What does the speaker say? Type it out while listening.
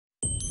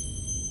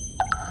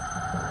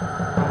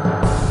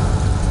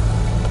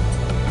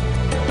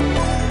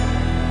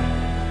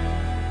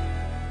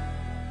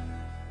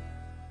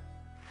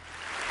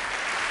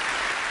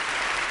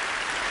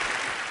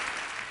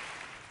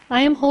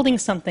I am holding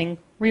something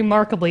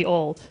remarkably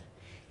old.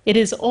 It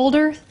is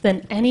older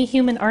than any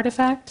human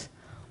artifact,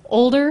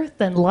 older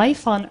than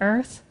life on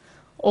Earth,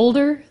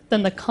 older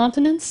than the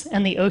continents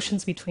and the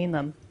oceans between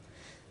them.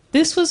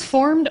 This was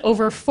formed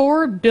over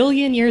 4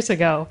 billion years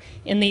ago,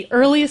 in the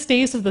earliest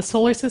days of the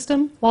solar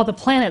system, while the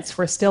planets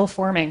were still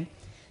forming.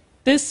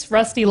 This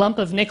rusty lump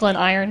of nickel and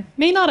iron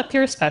may not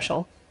appear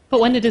special, but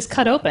when it is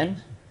cut open,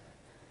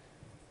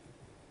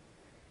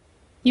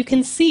 you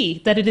can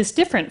see that it is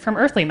different from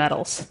earthly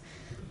metals.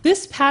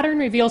 This pattern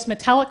reveals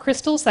metallic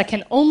crystals that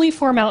can only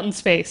form out in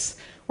space,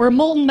 where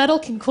molten metal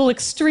can cool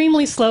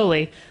extremely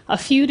slowly, a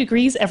few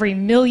degrees every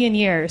million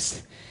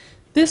years.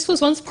 This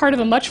was once part of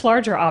a much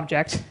larger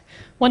object,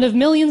 one of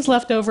millions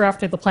left over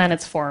after the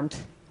planets formed.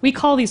 We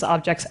call these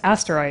objects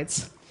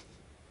asteroids.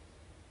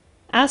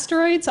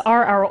 Asteroids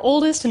are our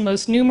oldest and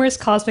most numerous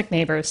cosmic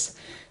neighbors.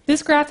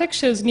 This graphic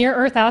shows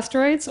near-Earth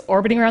asteroids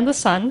orbiting around the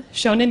Sun,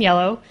 shown in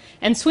yellow,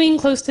 and swinging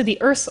close to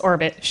the Earth's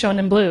orbit, shown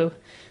in blue.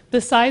 The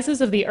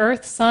sizes of the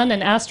Earth, Sun,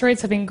 and asteroids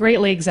have been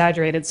greatly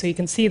exaggerated so you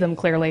can see them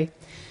clearly.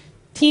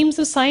 Teams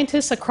of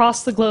scientists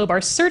across the globe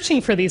are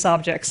searching for these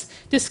objects,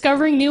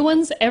 discovering new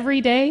ones every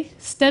day,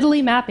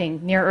 steadily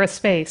mapping near-Earth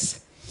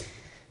space.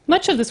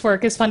 Much of this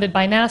work is funded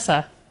by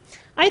NASA.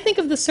 I think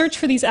of the search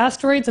for these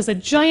asteroids as a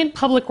giant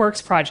public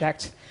works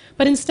project,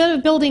 but instead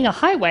of building a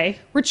highway,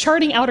 we're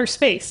charting outer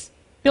space,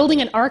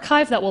 building an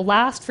archive that will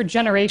last for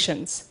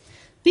generations.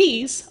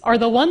 These are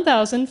the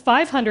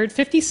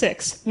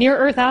 1,556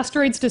 near-Earth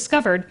asteroids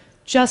discovered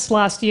just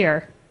last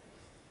year.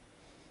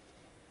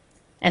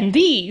 And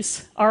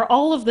these are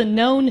all of the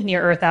known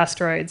near-Earth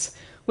asteroids,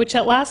 which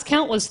at last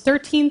count was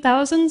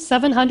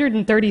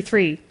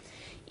 13,733.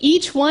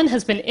 Each one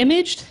has been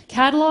imaged,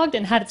 cataloged,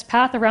 and had its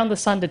path around the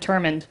Sun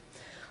determined.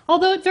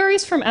 Although it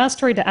varies from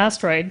asteroid to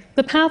asteroid,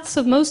 the paths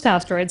of most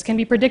asteroids can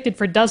be predicted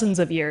for dozens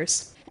of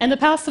years. And the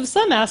paths of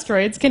some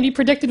asteroids can be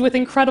predicted with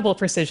incredible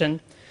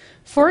precision.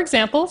 For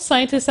example,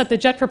 scientists at the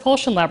Jet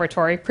Propulsion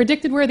Laboratory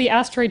predicted where the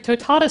asteroid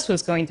Totatus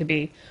was going to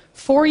be,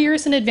 4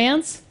 years in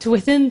advance to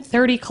within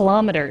 30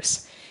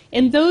 kilometers.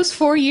 In those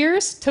 4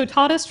 years,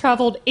 Totatus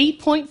traveled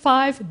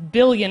 8.5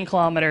 billion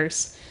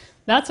kilometers.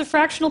 That's a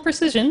fractional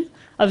precision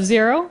of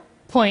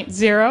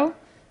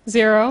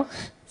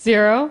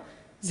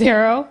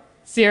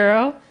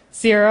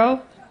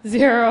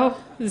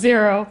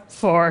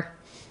 0.000000004.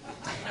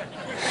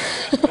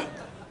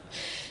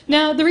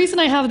 Now, the reason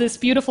I have this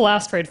beautiful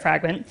asteroid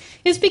fragment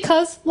is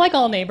because, like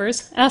all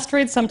neighbors,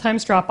 asteroids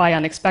sometimes drop by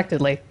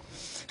unexpectedly.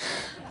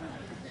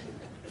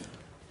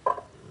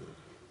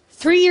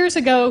 3 years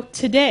ago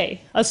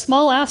today, a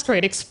small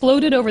asteroid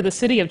exploded over the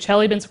city of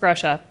Chelyabinsk,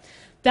 Russia.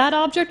 That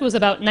object was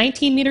about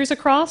 19 meters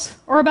across,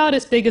 or about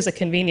as big as a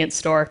convenience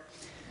store.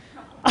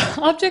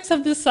 Objects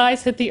of this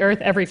size hit the Earth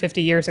every 50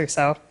 years or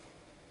so.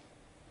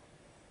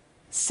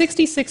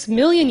 66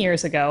 million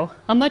years ago,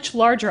 a much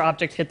larger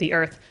object hit the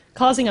Earth,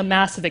 causing a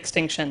massive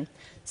extinction.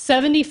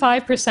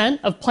 75%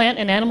 of plant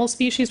and animal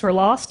species were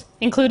lost,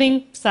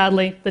 including,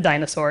 sadly, the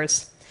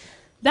dinosaurs.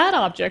 That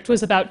object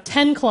was about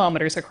 10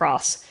 kilometers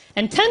across,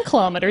 and 10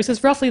 kilometers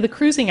is roughly the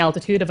cruising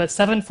altitude of a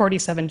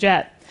 747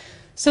 jet.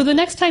 So the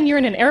next time you're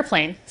in an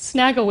airplane,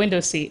 snag a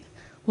window seat,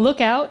 look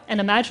out and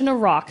imagine a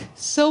rock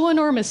so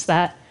enormous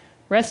that,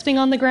 resting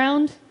on the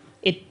ground,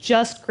 it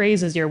just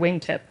grazes your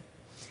wingtip.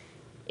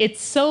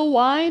 It's so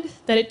wide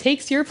that it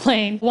takes your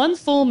plane 1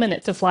 full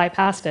minute to fly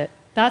past it.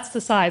 That's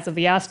the size of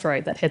the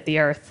asteroid that hit the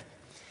Earth.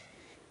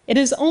 It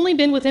has only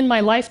been within my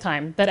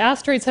lifetime that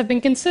asteroids have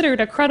been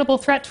considered a credible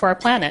threat to our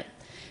planet.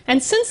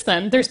 And since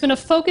then, there's been a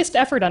focused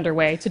effort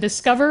underway to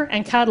discover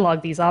and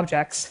catalog these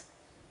objects.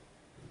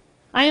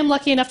 I am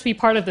lucky enough to be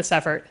part of this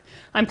effort.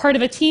 I'm part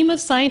of a team of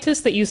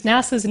scientists that use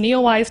NASA's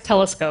Neowise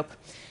Telescope.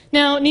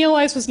 Now,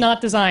 Neowise was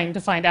not designed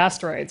to find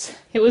asteroids.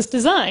 It was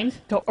designed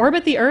to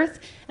orbit the Earth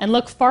and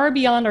look far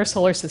beyond our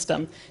solar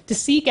system, to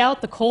seek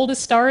out the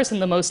coldest stars in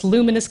the most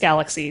luminous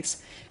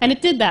galaxies. And it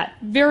did that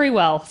very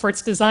well for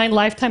its design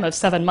lifetime of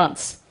 7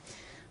 months.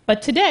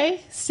 But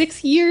today,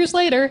 6 years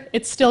later,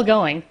 it's still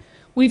going.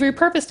 We've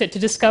repurposed it to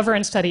discover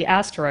and study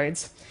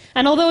asteroids.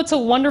 And although it's a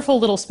wonderful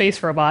little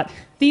space robot,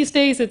 these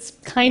days it's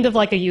kind of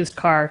like a used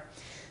car.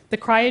 The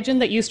cryogen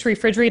that used to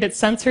refrigerate its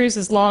sensors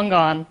is long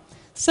gone,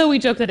 so we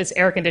joke that its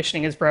air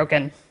conditioning is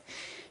broken.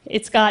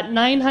 It's got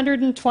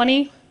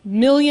 920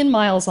 million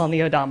miles on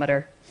the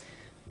odometer,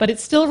 but it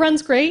still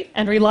runs great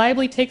and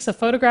reliably takes a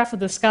photograph of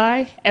the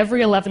sky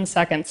every 11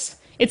 seconds.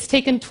 It's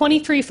taken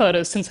 23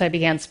 photos since I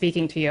began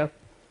speaking to you.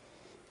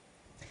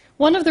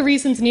 One of the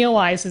reasons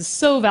Neowise is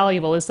so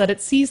valuable is that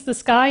it sees the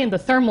sky in the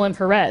thermal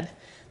infrared.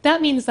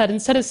 That means that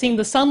instead of seeing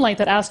the sunlight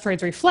that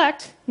asteroids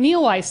reflect,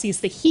 Neowise sees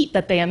the heat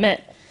that they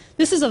emit.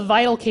 This is a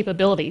vital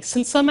capability,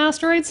 since some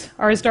asteroids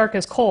are as dark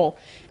as coal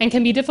and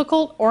can be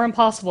difficult or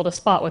impossible to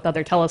spot with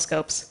other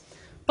telescopes.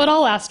 But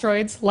all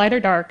asteroids, light or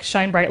dark,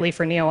 shine brightly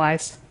for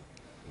Neowise.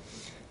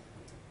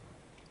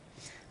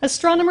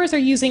 Astronomers are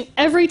using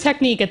every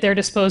technique at their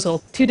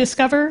disposal to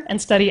discover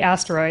and study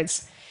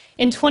asteroids.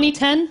 In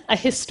 2010, a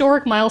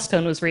historic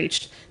milestone was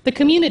reached. The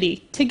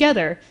community,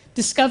 together,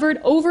 discovered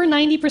over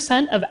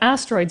 90% of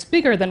asteroids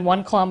bigger than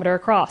 1 kilometer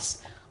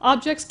across,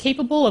 objects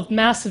capable of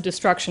massive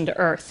destruction to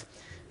Earth.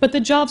 But the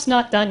job's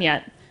not done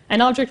yet.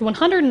 An object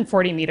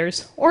 140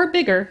 meters or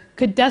bigger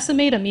could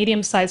decimate a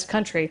medium-sized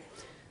country.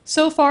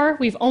 So far,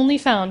 we've only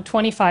found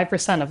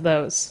 25% of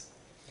those.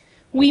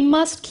 We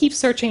must keep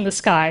searching the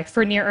sky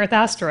for near-Earth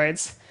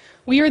asteroids.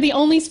 We are the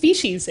only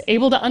species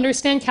able to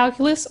understand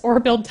calculus or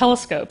build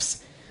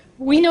telescopes.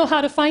 We know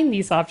how to find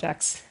these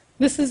objects.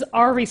 This is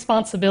our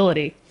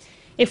responsibility.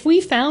 If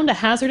we found a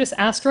hazardous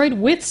asteroid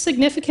with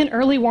significant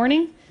early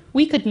warning,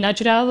 we could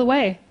nudge it out of the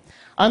way.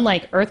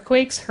 Unlike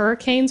earthquakes,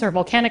 hurricanes, or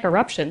volcanic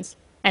eruptions,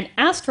 an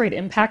asteroid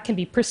impact can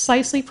be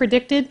precisely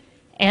predicted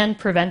and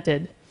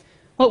prevented.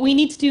 What we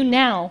need to do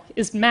now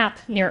is map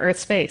near-Earth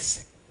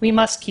space. We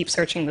must keep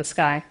searching the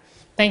sky.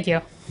 Thank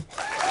you.